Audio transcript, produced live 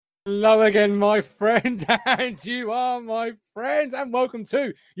Hello again, my friends, and you are my friends, and welcome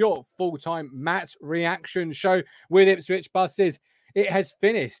to your full-time Matt's reaction show with Ipswich Buses. It has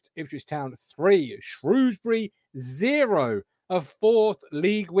finished. Ipswich Town 3, Shrewsbury 0, a fourth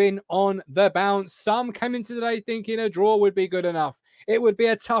league win on the bounce. Some came into today thinking a draw would be good enough. It would be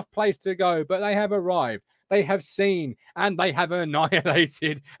a tough place to go, but they have arrived. They have seen and they have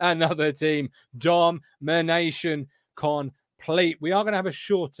annihilated another team. Domination complete. We are going to have a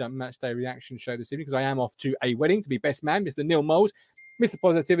shorter match day reaction show this evening because I am off to a wedding to be best man. Mr. Neil Moles, Mr.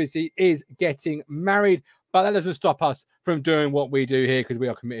 Positivity is getting married, but that doesn't stop us from doing what we do here because we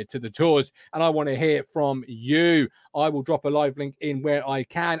are committed to the tours. And I want to hear from you. I will drop a live link in where I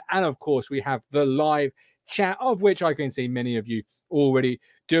can. And of course, we have the live chat, of which I can see many of you already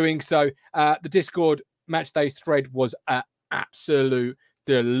doing so. The Discord match day thread was an absolute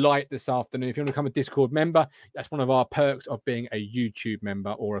delight this afternoon. If you want to become a Discord member, that's one of our perks of being a YouTube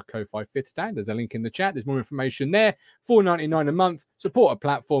member or a Ko-Fi Fifth Stand. There's a link in the chat. There's more information there. $4.99 a month. Support a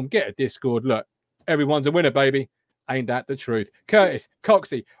platform. Get a Discord. Look, everyone's a winner, baby. Ain't that the truth? Curtis,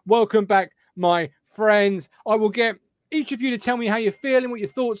 Coxie, welcome back, my friends. I will get each of you to tell me how you're feeling, what your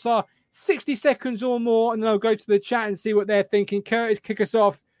thoughts are. 60 seconds or more, and then I'll go to the chat and see what they're thinking. Curtis, kick us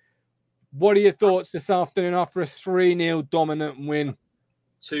off. What are your thoughts this afternoon after a 3-0 dominant win?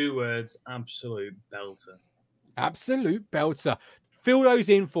 2 words, absolute belter. Absolute belter. Fill those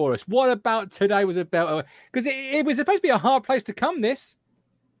in for us. What about today was a belter? Because it was supposed to be a hard place to come, this.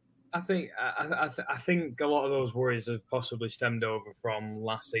 I think a lot of those worries have possibly stemmed over from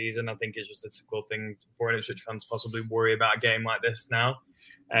last season. I think it's just a typical thing for Ipswich fans to possibly worry about a game like this now.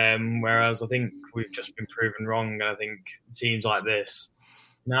 Whereas I think we've just been proven wrong. And I think teams like this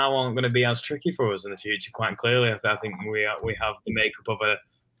now aren't going to be as tricky for us in the future, quite clearly. I think we have the makeup of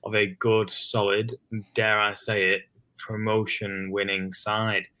a good, solid, dare I say it, promotion-winning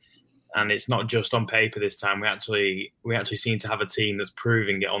side. And it's not just on paper this time. We actually seem to have a team that's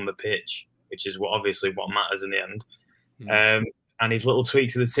proving it on the pitch, which is what matters in the end. Mm. And his little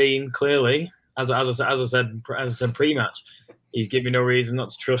tweaks to the team, clearly, as I said pre-match, he's giving no reason not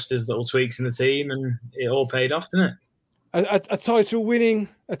to trust his little tweaks in the team, and it all paid off, didn't it? A title winning,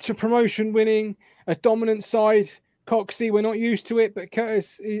 a promotion winning, a dominant side. Coxie, we're not used to it, but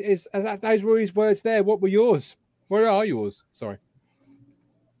Curtis those were his words there. What were yours? Where are yours? Sorry.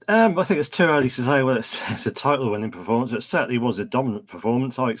 I think it's too early to say whether it's a title-winning performance. It certainly was a dominant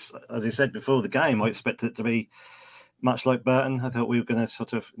performance. As I said before the game, I expected it to be much like Burton. I thought we were going to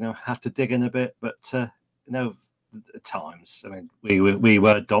sort of, have to dig in a bit, but at times, I mean, we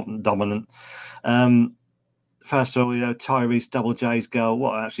were dominant. First of all, Tyrese Double J's goal.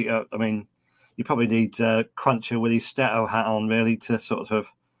 What actually? I mean, you probably need Cruncher with his Stato hat on, really, to sort of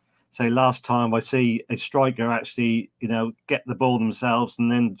say last time I see a striker actually, get the ball themselves,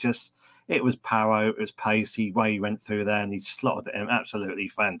 and then it was power, it was pace. He went through there and he slotted it in. Absolutely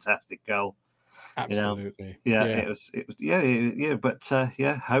fantastic goal. Absolutely, It was. But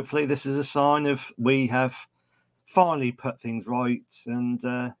hopefully this is a sign of we have finally put things right, and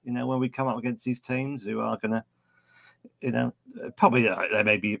when we come up against these teams who are going to, probably there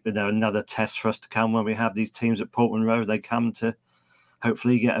may be another test for us to come when we have these teams at Portman Road. They come to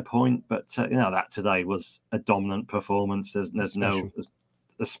hopefully get a point, but that today was a dominant performance. There's no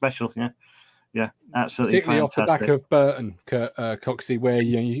special, absolutely particularly fantastic. Off the back of Burton, Coxie, where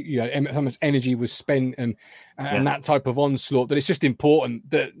how much energy was spent and that type of onslaught. That it's just important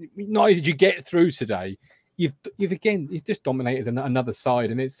that not only did you get through today, you've just dominated another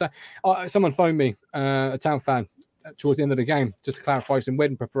side. And it's someone phoned me, a Town fan, towards the end of the game, just to clarify some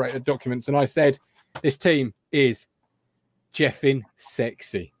wedding preparator documents, and I said this team is Jeffin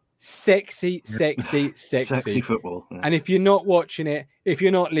sexy football. Yeah. And if you're not watching it, if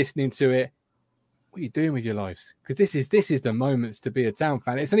you're not listening to it, what are you doing with your lives? Because this is the moments to be a Town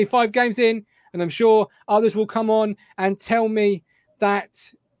fan. It's only 5 games in, and I'm sure others will come on and tell me that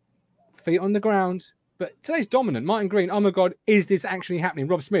feet on the ground. But today's dominant. Martin Green, oh my God, is this actually happening?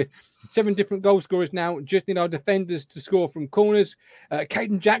 Rob Smith, 7 different goal scorers now. Just need our defenders to score from corners.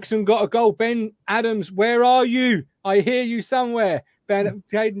 Caden Jackson got a goal. Ben Adams, where are you? I hear you somewhere.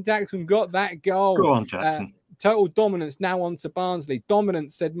 Caden Jackson got that goal. Go on, Jackson. Total dominance now on to Barnsley.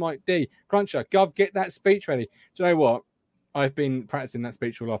 Dominance, said Mike D. Cruncher, Gov, get that speech ready. Do you know what? I've been practicing that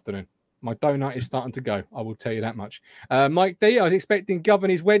speech all afternoon. My donut is starting to go. I will tell you that much. Mike D, I was expecting Gov in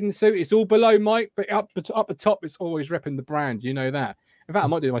his wedding suit. It's all below Mike, but up the top, it's always repping the brand. You know that. In fact, I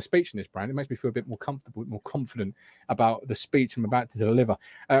might do my speech in this brand. It makes me feel a bit more comfortable, more confident about the speech I'm about to deliver.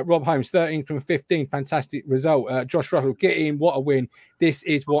 Rob Holmes, 13 from 15. Fantastic result. Josh Russell, get in. What a win. This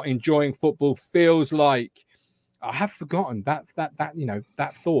is what enjoying football feels like. I have forgotten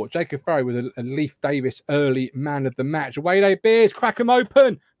that thought. Jacob Farrell with a Leif Davis early man of the match. Away they beers, crack them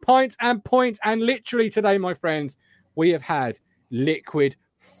open, pints and points. And literally today, my friends, we have had liquid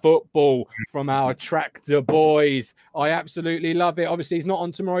football from our tractor boys. I absolutely love it. Obviously, he's not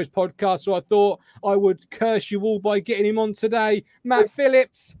on tomorrow's podcast, so I thought I would curse you all by getting him on today. Matt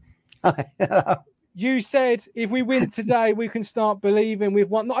Phillips. You said if we win today, we can start believing we've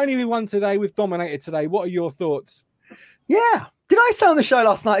won. Not only we won today, we've dominated today. What are your thoughts? Yeah. Did I say on the show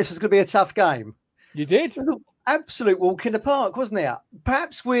last night this was going to be a tough game? You did? Absolute walk in the park, wasn't it?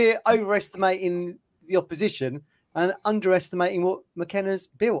 Perhaps we're overestimating the opposition and underestimating what McKenna's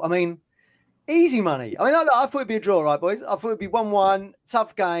built. I mean, easy money. I mean, I thought it'd be a draw, right, boys? I thought it'd be 1-1,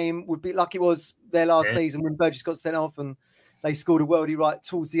 tough game, would be like it was their last season when Burgess got sent off and they scored a worldie right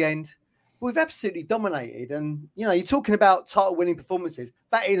towards the end. We've absolutely dominated. And, you know, you're talking about title-winning performances.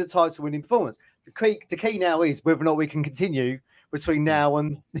 That is a title-winning performance. The key now is whether or not we can continue between now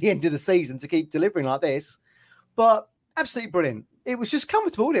and the end of the season to keep delivering like this. But absolutely brilliant. It was just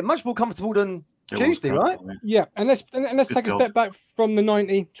comfortable, wasn't it? Much more comfortable than Tuesday, right? Yeah. And let's take a step back from the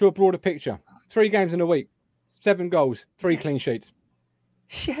 90 to a broader picture. 3 games in a week, 7 goals, 3 clean sheets.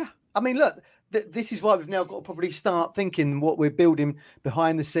 Yeah. I mean, look, this is why we've now got to probably start thinking what we're building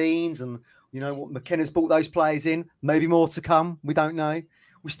behind the scenes and, you know, what McKenna's brought those players in. Maybe more to come. We don't know.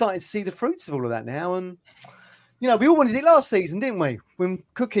 We're starting to see the fruits of all of that now. And, you know, we all wanted it last season, didn't we? When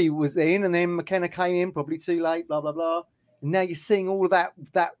Cookie was in and then McKenna came in, probably too late, blah, blah, blah. And now you're seeing all of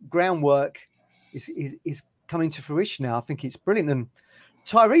that groundwork is coming to fruition now. I think it's brilliant. And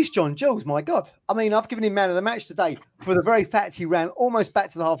Tyrese John Jules, my God. I mean, I've given him man of the match today for the very fact he ran almost back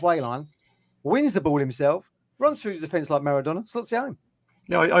to the halfway line, wins the ball himself, runs through the defence like Maradona, slots it home.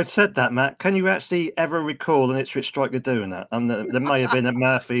 Yeah, I said that, Matt. Can you actually ever recall an Ipswich striker doing that? There may have been a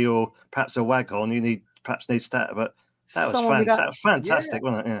Murphy or perhaps a Waghorn. You need stat, but that was fantastic,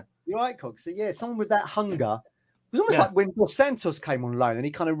 wasn't it? Yeah. You're right, Cox. So, yeah, someone with that hunger. It was almost like when Dos Santos came on loan and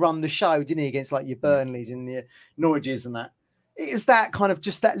he kind of run the show, didn't he, against like your Burnleys and your Norwiches and that. It was that kind of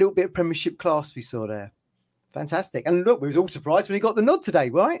just that little bit of Premiership class we saw there. Fantastic. And look, we was all surprised when he got the nod today,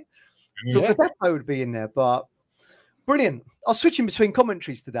 right? Thought the Depot would be in there, but brilliant. I was switching between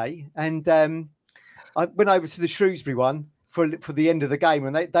commentaries today and I went over to the Shrewsbury one for the end of the game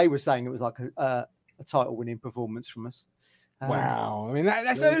and they were saying it was like a title-winning performance from us. Wow. I mean,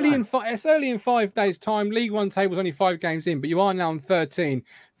 that's early in 5 days' time. League One table's only 5 games in, but you are now on 13,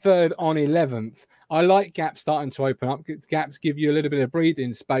 third on 11th. I like gaps starting to open up. Gaps give you a little bit of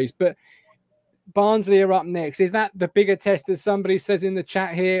breathing space, but Barnsley are up next. Is that the bigger test, as somebody says in the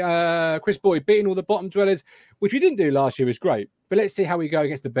chat here? Chris Boyd beating all the bottom dwellers, which we didn't do last year, was great. But let's see how we go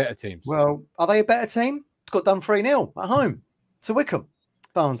against the better teams. Well, are they a better team? It's got done 3-0 at home to Wickham,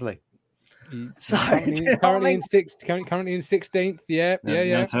 Barnsley. So currently in 16th.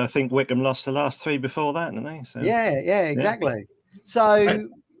 Yeah. So I think Wickham lost the last 3 before that, didn't they? So, yeah, exactly. So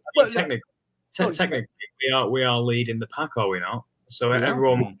technically, we are leading the pack, are we not? So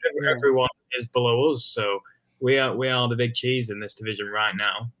everyone is below us. So we are the big cheese in this division right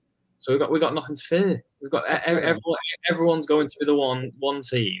now. So we've got nothing to fear. We've got everyone's going to be the one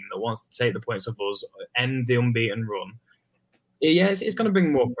team that wants to take the points off us, end the unbeaten run. Yeah, it's going to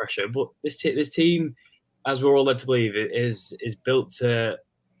bring more pressure, but this team, as we're all led to believe, is built to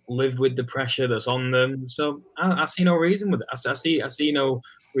live with the pressure that's on them. So I see no reason with it. I see no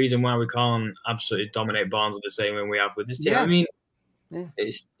reason why we can't absolutely dominate Barnsley the same way we have with this team. Yeah. I mean,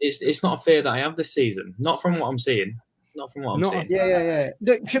 it's not a fear that I have this season. Not from what I'm seeing. Seeing. Yeah.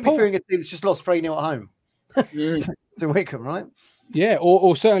 Look, should be fearing a team that's just lost 3-0 at home to Wickham, right? Yeah,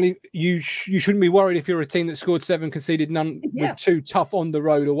 or certainly you shouldn't be worried if you're a team that scored 7, conceded none with 2 tough on the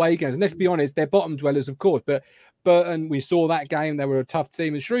road away games. And let's be honest, they're bottom dwellers, of course. But Burton, we saw that game; they were a tough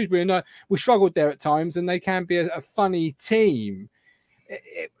team. And Shrewsbury, we struggled there at times, and they can be a funny team.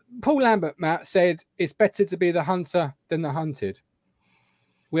 Paul Lambert, Matt, said it's better to be the hunter than the hunted.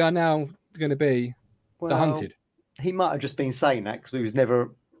 We are now going to be the hunted. He might have just been saying that because we was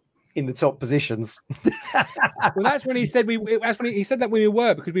never in the top positions. Well, that's when he said he said that we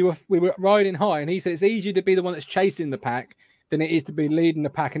were, because we were riding high, and he said it's easier to be the one that's chasing the pack than it is to be leading the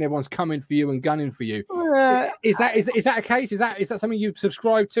pack and everyone's coming for you and gunning for you. Is that a case? Is that something you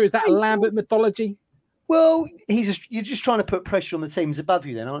subscribe to? Is that a Lambert mythology? Well, you're just trying to put pressure on the teams above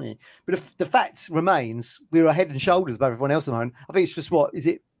you, then, aren't you? But if the fact remains, we're head and shoulders above everyone else at the moment. I think it's just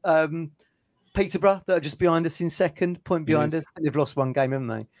Peterborough that are just behind us in second, point behind us. They've lost 1 game, haven't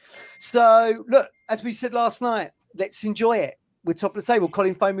they? So, look, as we said last night, let's enjoy it. We're top of the table.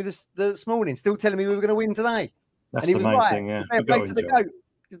 Colin phoned me this morning, still telling me we were going to win today. That's and he was the main right. thing, yeah. Fair play to the GOAT.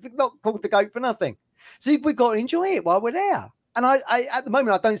 He's not called the GOAT for nothing. So we've got to enjoy it while we're there. And I at the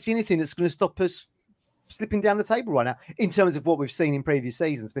moment, I don't see anything that's going to stop us slipping down the table right now in terms of what we've seen in previous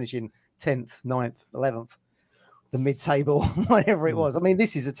seasons, finishing 10th, 9th, 11th, the mid-table, whatever it was. I mean,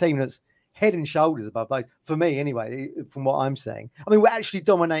 this is a team that's head and shoulders above those, for me anyway, from what I'm saying. I mean, we're actually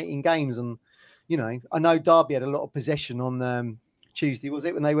dominating games. And, you know, I know Derby had a lot of possession on Tuesday, was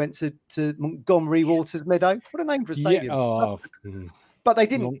it, when they went to Montgomery Waters Meadow? What a name for a stadium. Yeah. But they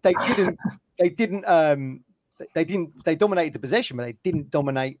dominated the possession, but they didn't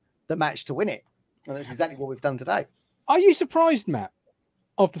dominate the match to win it. And that's exactly what we've done today. Are you surprised, Matt,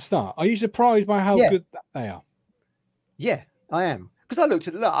 of the start? Are you surprised by how good they are? Yeah, I am. Because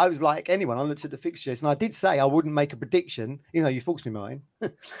I was like anyone, I looked at the fixtures and I did say I wouldn't make a prediction, you know, you forced me mine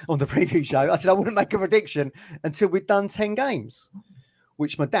on the preview show. I said I wouldn't make a prediction until we'd done 10 games,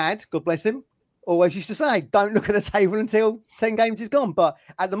 which my dad, God bless him, always used to say, don't look at the table until 10 games is gone. But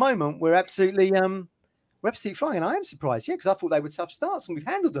at the moment, we're absolutely flying. And I am surprised, because I thought they were tough starts and we've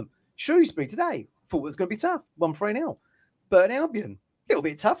handled them. Shrewsbury today, thought it was going to be tough, 1-3-0. Burton Albion, a little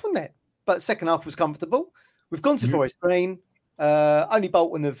bit tough, wasn't it? But second half was comfortable. We've gone to Forest Green. Only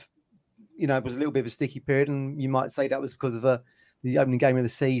Bolton was a little bit of a sticky period, and you might say that was because of the opening game of the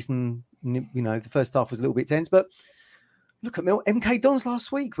season. You know, the first half was a little bit tense. But look at MK Dons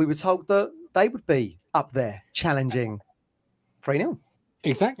last week. We were told that they would be up there challenging 3-0.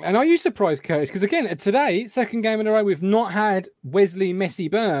 Exactly. And are you surprised, Curtis? Because again, today, second game in a row, we've not had Wesley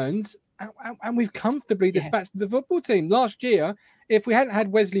Messi Burns, and we've comfortably dispatched the football team. Last year, if we hadn't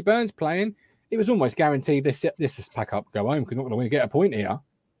had Wesley Burns playing, it was almost guaranteed this is pack up, go home, because we're not going to get a point here.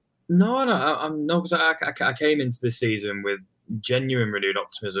 No, because I came into this season with genuine renewed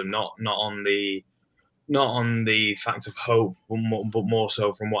optimism, not on the fact of hope, but more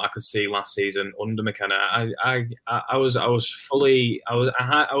so from what I could see last season under McKenna. I was full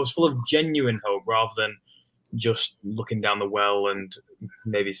of genuine hope rather than just looking down the well and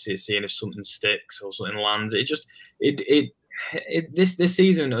maybe seeing if something sticks or something lands. This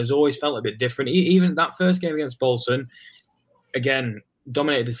season has always felt a bit different. Even that first game against Bolton, again,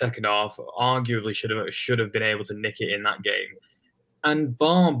 dominated the second half. Arguably should have been able to nick it in that game. And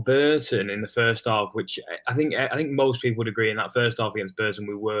bar Burton in the first half, which I think most people would agree, in that first half against Burton,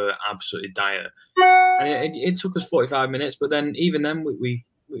 we were absolutely dire. And it took us 45 minutes, but then even then we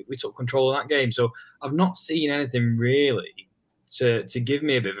took control of that game. So I've not seen anything really to give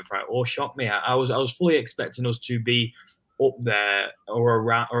me a bit of a fright or shock me. I was fully expecting us to be up there or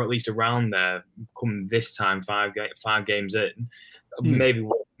around, or at least around there come this time, five games in.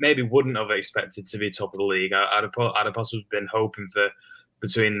 Maybe wouldn't have expected to be top of the league. I'd have possibly been hoping for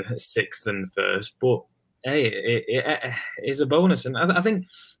between 6th and 1st, but hey, it is a bonus. And I think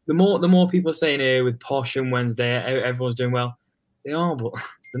the more people are saying here with Posh and Wednesday, everyone's doing well. They are, but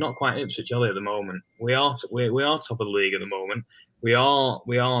they're not quite Ipswich, are they, at the moment? We are top of the league at the moment. We are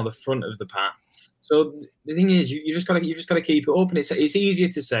the front of the pack. So the thing is, you just got to keep it up, and it's easier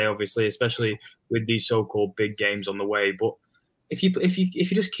to say, obviously, especially with these so-called big games on the way. But if you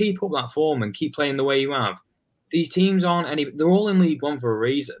just keep up that form and keep playing the way you have, these teams they're all in League One for a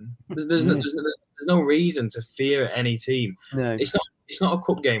reason. There's no reason to fear any team. No. It's not a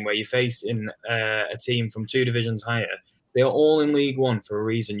cup game where you're facing a team from 2 divisions higher. They are all in League One for a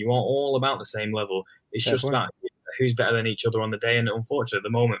reason. You are all about the same level. It's just about who's better than each other on the day. And unfortunately, at the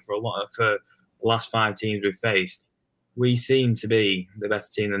moment, for the last 5 teams we've faced, we seem to be the better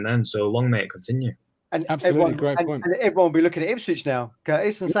team than them. So long may it continue. And absolutely, great point. And everyone will be looking at Ipswich now,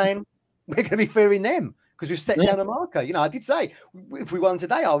 Curtis, and saying we're going to be fearing them because we've set down a marker. You know, I did say if we won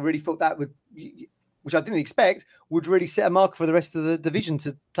today, I really thought that would, which I didn't expect, would really set a marker for the rest of the division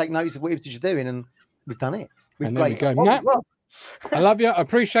to take notice of what Ipswich are doing, and we've done it. And there we go. Matt, I love you. I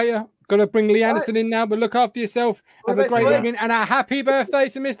appreciate you. Got to bring Lee Anderson in now, but look after yourself. Have a great evening, and a happy birthday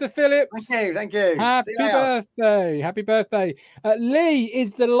to Mr. Phillips. Thank you. Happy birthday. Lee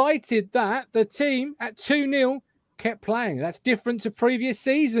is delighted that the team at 2-0 kept playing. That's different to previous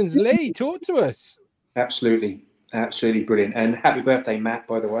seasons. Lee, talk to us. Absolutely brilliant. And happy birthday, Matt,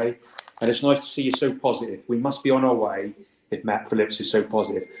 by the way. And it's nice to see you so positive. We must be on our way if Matt Phillips is so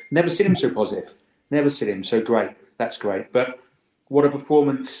positive. Never seen him so positive. Never seen him so great. That's great. But what a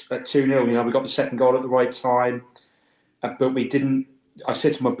performance at 2-0. You know, we got the second goal at the right time, but we didn't. I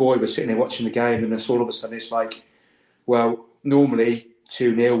said to my boy, we're sitting there watching the game, and all of a sudden it's like, well, normally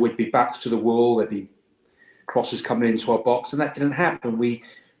 2-0, we'd be backs to the wall, there'd be crosses coming into our box, and that didn't happen. We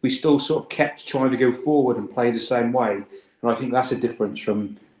still sort of kept trying to go forward and play the same way, and I think that's a difference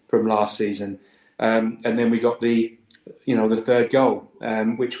from last season. And then we got the third goal,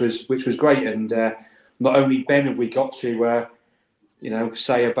 which was great, and not only Ben have we got to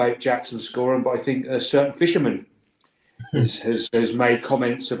say about Jackson scoring, but I think a certain fisherman has made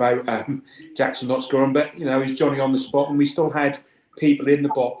comments about Jackson not scoring. But he's Johnny on the spot, and we still had people in the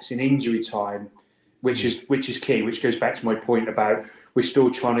box in injury time, which is key. Which goes back to my point about we're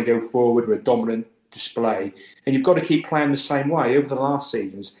still trying to go forward with a dominant display, and you've got to keep playing the same way. Over the last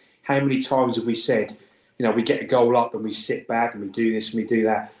seasons, how many times have we said, we get a goal up and we sit back and we do this and we do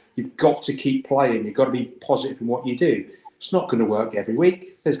that? You've got to keep playing. You've got to be positive in what you do. It's not going to work every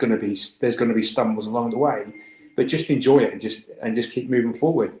week. There's going to be stumbles along the way, but just enjoy it and just keep moving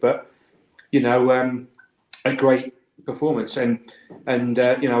forward. But a great performance and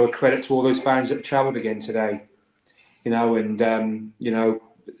a credit to all those fans that travelled again today.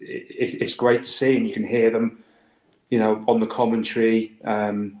 It's great to see, and you can hear them, on the commentary.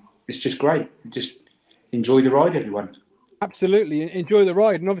 It's just great. Just enjoy the ride, everyone. Absolutely, enjoy the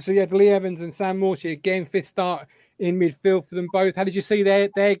ride. And obviously, you had Lee Evans and Sam Morsey again, fifth start in midfield for them both. How did you see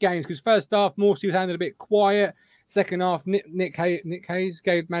their games? Because first half, Morsey was handled a bit quiet. Second half, Nick Hayes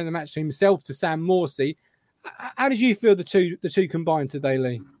gave man of the match to himself to Sam Morsey. How did you feel the two combined today,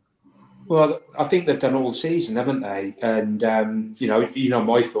 Lee? Well, I think they've done all season, haven't they? And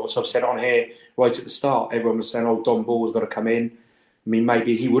my thoughts. I've said on here right at the start. Everyone was saying, "Oh, Don Ball's got to come in." I mean,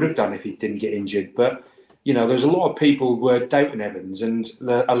 maybe he would have done if he didn't get injured. But there's a lot of people who were doubting Evans, and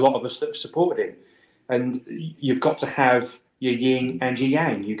a lot of us that have supported him. And you've got to have your yin and your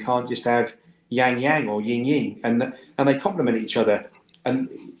yang. You can't just have yang or yin yin, and they complement each other. And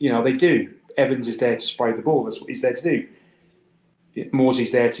they do. Evans is there to spray the ball. That's what he's there to do.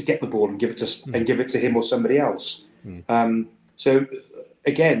 Morsey's there to get the ball and give it to him or somebody else. So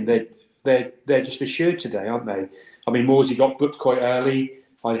again, they're just assured today, aren't they? I mean, Morsey got booked quite early.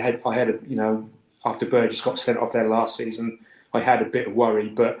 I had after Burgess got sent off there last season, I had a bit of worry,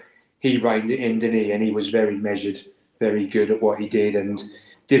 but he reined it in, didn't he? And he was very measured, very good at what he did, and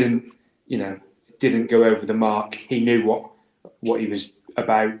didn't go over the mark. He knew what he was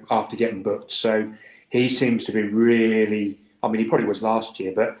about after getting booked. So he seems to be really. I mean, he probably was last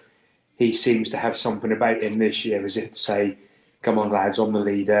year, but he seems to have something about him this year, as if to say, "Come on, lads, I'm the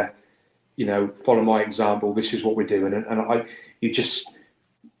leader. Follow my example. This is what we're doing." And I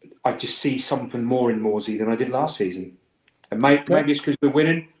just see something more in Morsey than I did last season. And maybe it's because we're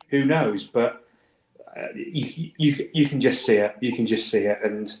winning. Who knows? But you can just see it. You can just see it.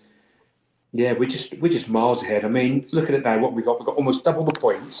 And yeah, we're just miles ahead. I mean, look at it now. What we got? We've got almost double the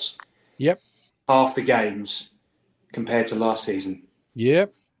points. Yep. Half the games compared to last season.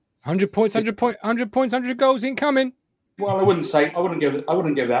 Yep. 100 points, 100 goals incoming. Well, I wouldn't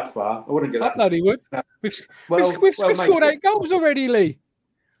go that far. I wouldn't go that. I thought he would. We've scored 8 goals already, Lee.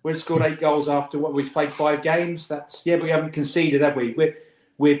 We've scored 8 goals after what we've played 5 games. But we haven't conceded, have we?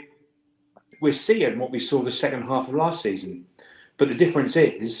 We're seeing what we saw the second half of last season, but the difference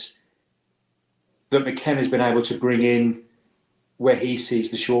is that McKenna's been able to bring in where he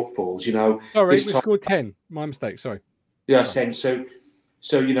sees the shortfalls. Sorry, we scored 10. My mistake. Sorry. Yeah, so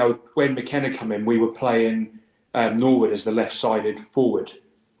when McKenna come in, we were playing Norwood as the left-sided forward.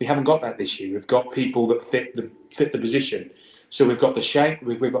 We haven't got that this year. We've got people that fit the position. So we've got the shape.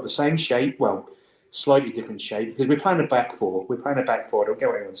 We've got the same shape. Well, slightly different shape because we're playing a back four. I don't care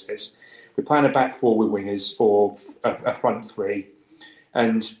what anyone says. We're playing a back four with wingers or a front three,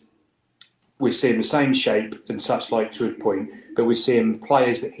 and we're seeing the same shape and such like to a point. But we're seeing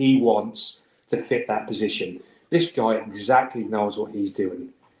players that he wants to fit that position. This guy exactly knows what he's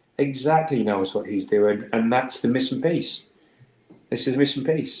doing. And that's the missing piece. This is the missing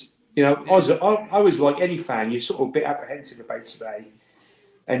piece. I was like any fan, you're sort of a bit apprehensive about today.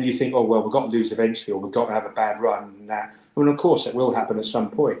 And you think, oh, well, we've got to lose eventually, or we've got to have a bad run. And that. Well, of course, that will happen at some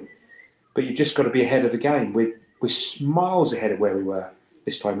point. But you've just got to be ahead of the game. We're miles ahead of where we were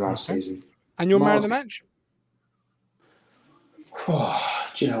this time last season. And your man of the match? Oh,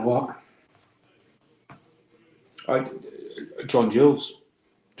 do you know what? John Jules.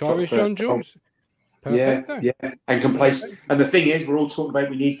 John Jules. Perfect, yeah. And can play. And the thing is, we're all talking about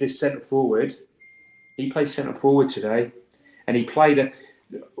we need this centre forward. He plays centre forward today, and he played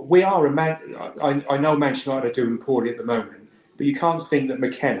we are a man. I know Manchester United are doing poorly at the moment, but you can't think that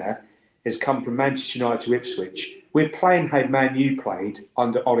McKenna has come from Manchester United to Ipswich. We're playing how Man U played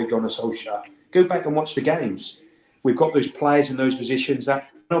under Ole Gunnar Solskjaer. Go back and watch the games. We've got those players in those positions that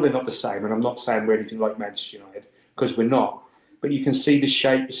no, they're not the same, and I'm not saying we're anything like Manchester United because we're not. But you can see the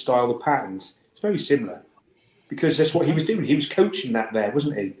shape, the style, the patterns. It's very similar because that's what he was doing. He was coaching that there,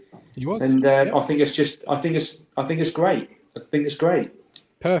 wasn't he? He was. And I think it's great.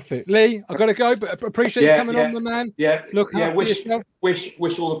 Perfect, Lee. I've got to go, but appreciate you coming on, the man. Yeah, look after yourself.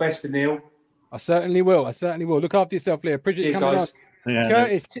 Wish all the best to Neil. I certainly will. Look after yourself, Lee. Appreciate you coming on. Yeah,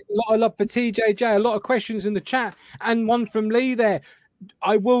 Curtis, a lot of love for TJJ. A lot of questions in the chat, and one from Lee there.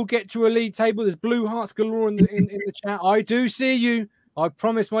 I will get to a league table. There's blue hearts galore in the chat. I do see you. I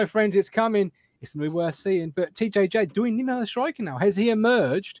promise, my friends, it's coming. It's going to be worth seeing. But TJJ, do we need another striker now? Has he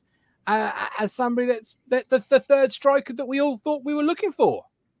emerged as somebody that's the third striker that we all thought we were looking for?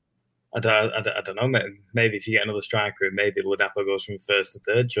 I don't know. Maybe if you get another striker, maybe Ladapo goes from first to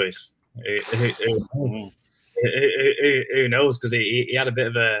third choice. Who knows? Because he had a bit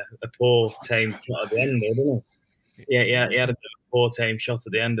of a poor tame shot at the end, didn't he? Yeah, he had a bit of a poor tame shot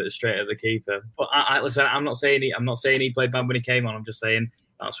at the end, straight at the keeper. But listen, I'm not saying he played bad when he came on. I'm just saying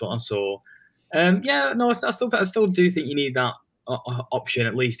that's what I saw. I still do think you need that option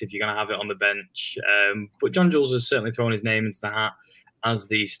at least if you're going to have it on the bench. But John Jules has certainly thrown his name into the hat as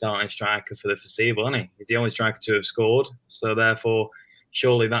the starting striker for the foreseeable, hasn't he? He's the only striker to have scored, so therefore,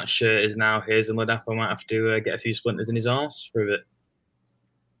 surely that shirt is now his, and Ladapo might have to get a few splinters in his arse for it.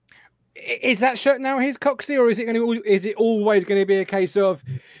 Is that shirt now his, Coxie, or is it always going to be a case of,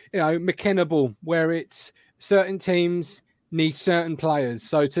 McKenna ball, where it's certain teams need certain players?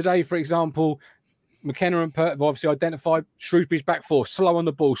 So today, for example, McKenna and Pert have obviously identified Shrewsbury's back four, slow on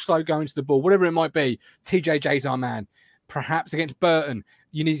the ball, slow going to the ball, whatever it might be. TJJ's our man. Perhaps against Burton,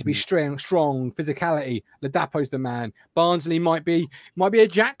 you need to be strong, physicality. Ladapo's the man. Barnsley might be a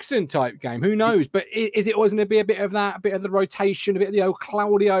Jackson type game. Who knows? But is it always going to be a bit of that, a bit of the rotation, a bit of the old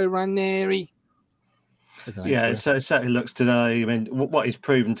Claudio Ranieri? Yeah, so it certainly looks today. I mean, what he's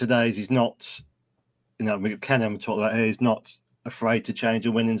proven today is he's not, McKenna talk about here, he's not afraid to change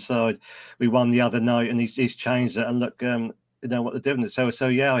a winning side. We won the other night, and he's changed it. And look, what the difference. So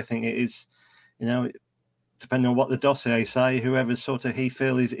yeah, I think it is, depending on what the dossier say, whoever sort of he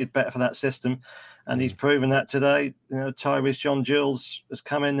feels is better for that system. And he's proven that today. Tyrese John Jules has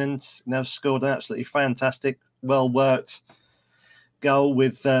come in and now scored an absolutely fantastic, well-worked goal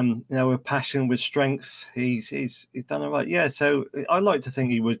with, with passion, with strength. He's done all right. Yeah, so I like to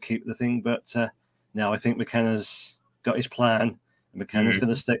think he would keep the thing, but now I think McKenna's got his plan, and McKenna's going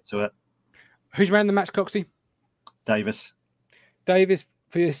to stick to it. Who's ran the match, Coxie? Davis. Davis,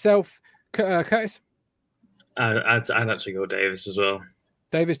 for yourself. Curtis? I'd actually go Davis as well.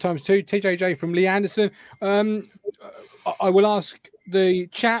 Davis times 2. TJJ from Lee Anderson. I will ask the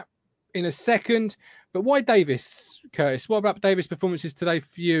chat in a second, but why Davis, Curtis? What about Davis' performances today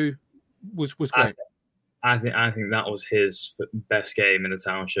for you was great? I think that was his best game in the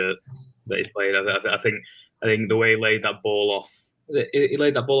town shirt that he played. I think the way he laid that ball off, he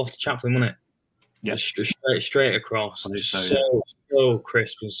laid that ball off to Chaplin, wasn't it? Yeah, straight across, so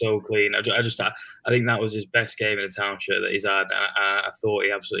crisp and so clean. I think that was his best game in the town shirt that he's had. I thought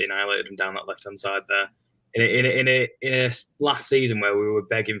he absolutely annihilated him down that left hand side there. In a last season where we were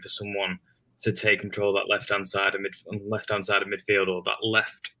begging for someone to take control of that left hand side of midfield or that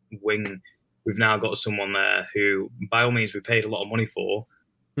left wing, we've now got someone there who, by all means, we paid a lot of money for,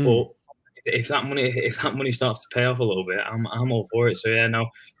 but if that money starts to pay off a little bit, I'm all for it. So yeah, no,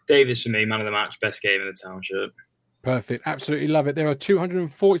 Davis for me, man of the match, best game in the town shirt. Perfect, absolutely love it. There are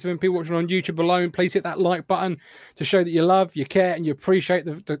 247 people watching on YouTube alone. Please hit that like button to show that you love, you care, and you appreciate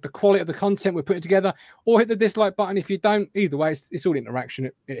the quality of the content we're putting together. Or hit the dislike button if you don't. Either way, it's all interaction.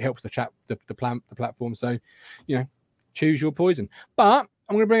 It helps the chat, the platform. So, choose your poison. But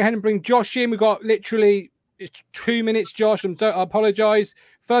I'm going to bring ahead and bring Josh in. We've got literally 2 minutes, Josh. I apologise.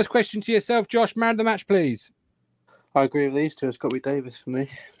 First question to yourself, Josh. Man of the match, please. I agree with these two. It's got to be Davis for me.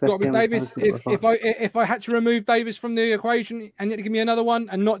 Got to be Davis. If I had to remove Davis from the equation and you had to give me another one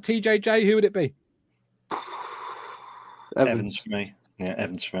and not TJJ, who would it be? Evans for me. Yeah,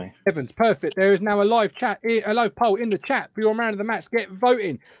 Evans for me. Evans, perfect. There is now a live poll in the chat for your man of the match. Get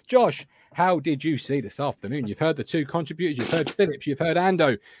voting. Josh, how did you see this afternoon? You've heard the two contributors. You've heard Phillips. You've heard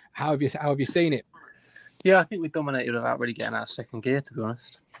Ando. How have you seen it? Yeah, I think we dominated without really getting out of second gear, to be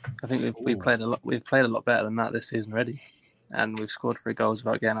honest. I think we've played a lot. We've played a lot better than that this season already, and we've scored 3 goals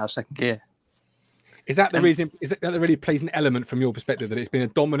without getting out of second gear. Is that the reason? Is that the really pleasing element from your perspective that it's been a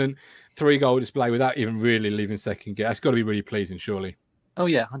dominant 3-goal display without even really leaving second gear? That's got to be really pleasing, surely. Oh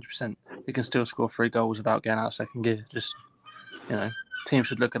yeah, 100%. We can still score 3 goals without getting out of second gear. Just teams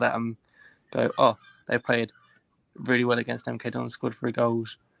should look at that and go, "Oh, they played really well against MK Dons, scored 3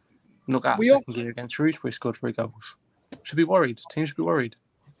 goals. Look at second gear against Shrewsbury, scored 3 goals. Should be worried. Teams should be worried."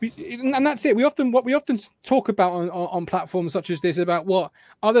 And that's it. We often talk about on platforms such as this about what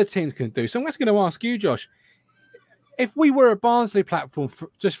other teams can do. So I'm just going to ask you, Josh, if we were a Barnsley platform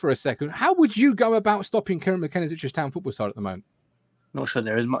just for a second, how would you go about stopping Kieran McKenna's Ipswich Town football side at the moment? Not sure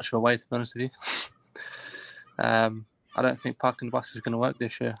there is much of a way, to be honest with you. I don't think parking the bus is going to work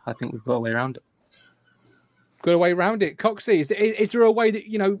this year. I think we've got a way around it. got a way around it. Coxie, is there a way that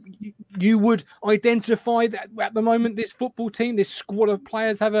you would identify that at the moment this football team, this squad of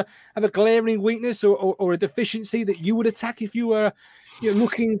players have a glaring weakness or a deficiency that you would attack if you were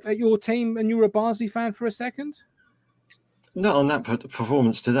looking at your team and you were a Barnsley fan for a second? Not on that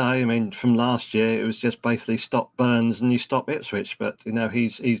performance today. I mean, from last year, it was just basically stop Burns and you stop Ipswich. But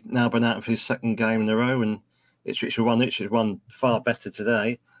he's now been out of his second game in a row, and Ipswich won far better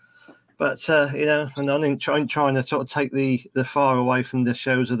today. But and I'm trying to sort of take the fire away from the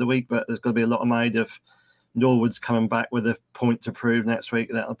shows of the week. But there's going to be a lot made of Norwood's coming back with a point to prove next week.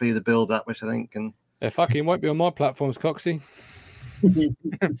 That'll be the build-up, which I think. And it fucking won't be on my platforms, Coxie.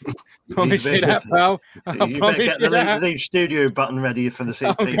 Promise you that, pal. You better get the leave studio button ready for the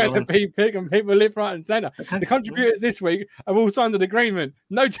I'll get the P-pick and people live right and centre. Okay. The contributors this week have all signed an agreement.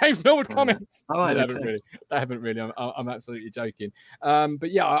 No James Norwood comments. All right, I haven't really. I'm absolutely joking.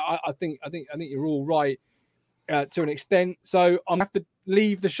 But yeah, I think you're all right to an extent. So I'm gonna have to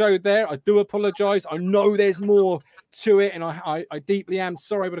leave the show there. I do apologise. I know there's more to it, and I deeply am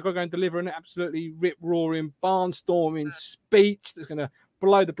sorry, but I've got to go and deliver an absolutely rip-roaring, barnstorming speech that's going to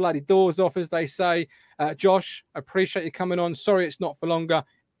blow the bloody doors off, as they say. Josh, appreciate you coming on. Sorry it's not for longer.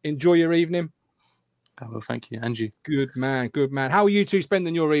 Enjoy your evening. Oh, well, thank you, Andrew. Good man. How are you two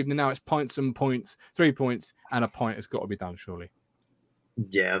spending your evening now? It's pints and points, 3 points, and a pint has got to be done, surely.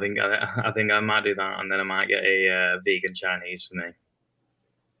 Yeah, I think I might do that, and then I might get a vegan Chinese for me.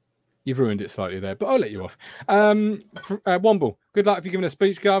 You've ruined it slightly there, but I'll let you off. Womble, good luck if you're giving a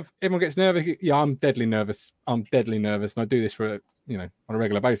speech, Gov. Everyone gets nervous. Yeah, I'm deadly nervous. And I do this for on a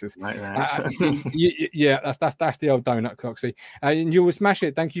regular basis. Yeah, that's the old donut, Coxie. And you will smash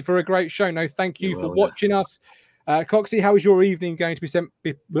it. Thank you for a great show. No, thank you for watching us, Coxie. How is your evening going to be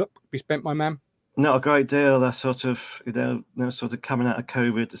spent, my man? Not a great deal. That sort of sort of coming out of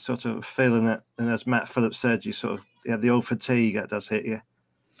COVID, sort of feeling it, and as Matt Phillips said, you sort of the old fatigue that does hit you.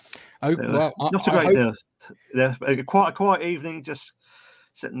 Oh, well, not a great deal. Yeah, quite a quiet evening, just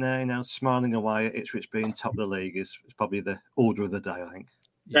sitting there, smiling away at Ipswich being top of the league is probably the order of the day, I think.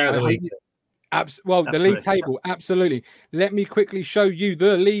 Yeah, the league table, absolutely. Let me quickly show you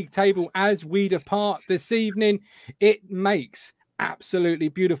the league table as we depart this evening. It makes absolutely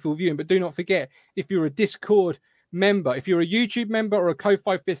beautiful viewing, but do not forget, if you're a Discord member, if you're a YouTube member or a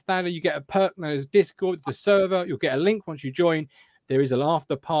Ko-Fi Fifth Stander, you get a perk known as Discord. It's a server. You'll get a link once you join. There is an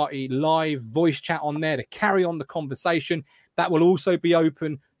after party live voice chat on there to carry on the conversation. That will also be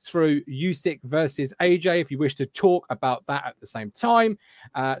open through Usyk versus AJ if you wish to talk about that at the same time.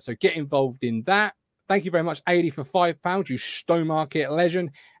 So get involved in that. Thank you very much, 80 for £5, you Stowmarket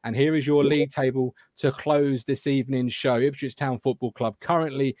legend. And here is your league table to close this evening's show. Ipswich Town Football Club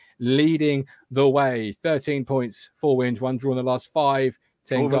currently leading the way. 13 points, 4 wins, 1 draw in the last 5,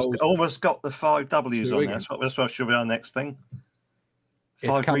 10 goals. Almost got the 5 W's on there. That's what should be our next thing.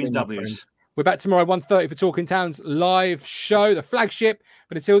 5 green W's. We're back tomorrow, 1:30 for Talking Town's live show, the flagship.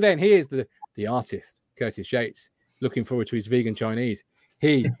 But until then, here's the artist, Curtis Yates. Looking forward to his vegan Chinese.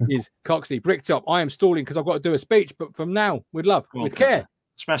 He is Coxie, bricked up. I am stalling because I've got to do a speech. But from now, with love, with care.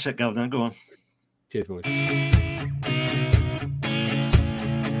 Smash it, Governor. Go on. Cheers, boys.